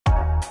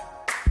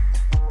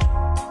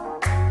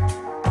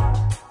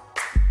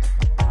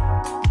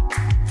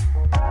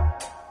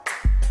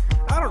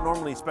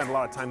normally spend a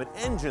lot of time at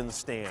engine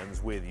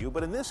stands with you,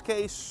 but in this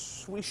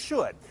case, we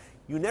should.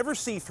 You never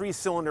see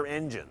three-cylinder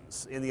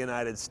engines in the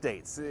United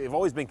States. They've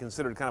always been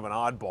considered kind of an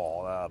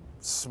oddball,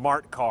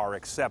 smart car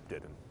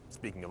accepted. And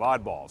speaking of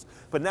oddballs.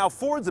 But now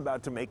Ford's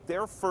about to make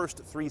their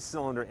first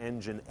three-cylinder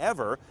engine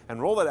ever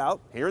and roll it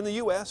out here in the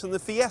U.S. in the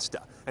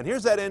Fiesta. And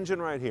here's that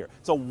engine right here.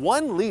 It's a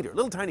 1-liter,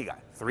 little tiny guy,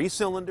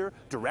 three-cylinder,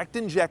 direct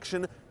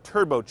injection,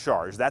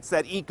 turbocharged. That's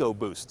that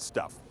EcoBoost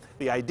stuff.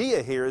 The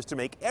idea here is to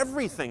make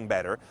everything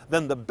better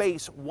than the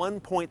base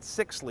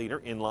 1.6-liter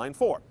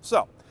inline-4.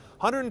 So,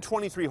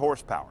 123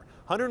 horsepower,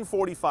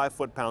 145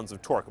 foot-pounds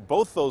of torque.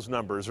 Both those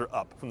numbers are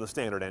up from the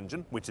standard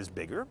engine, which is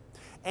bigger,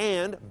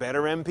 and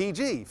better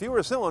MPG.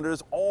 Fewer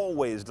cylinders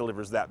always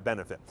delivers that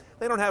benefit.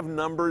 They don't have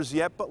numbers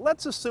yet, but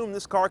let's assume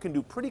this car can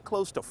do pretty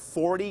close to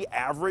 40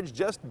 average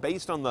just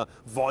based on the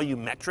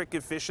volumetric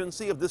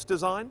efficiency of this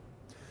design.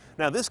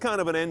 Now, this kind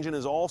of an engine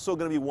is also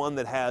going to be one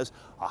that has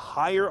a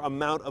higher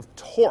amount of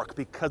torque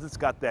because it's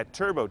got that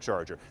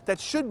turbocharger. That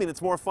should mean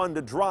it's more fun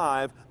to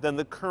drive than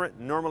the current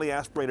normally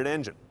aspirated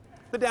engine.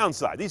 The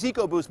downside, these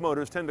EcoBoost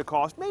motors tend to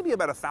cost maybe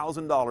about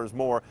 $1,000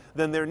 more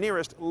than their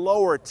nearest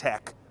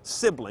lower-tech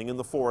sibling in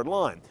the Ford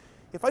line.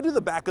 If I do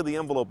the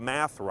back-of-the-envelope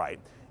math right,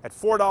 at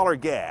 $4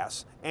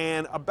 gas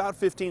and about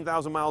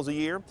 15,000 miles a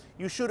year,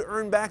 you should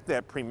earn back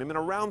that premium in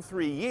around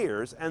 3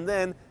 years and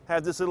then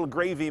have this little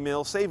gravy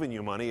mill saving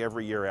you money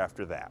every year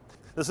after that.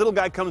 This little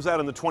guy comes out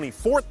in the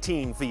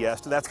 2014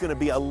 Fiesta. That's going to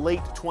be a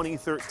late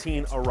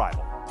 2013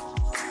 arrival.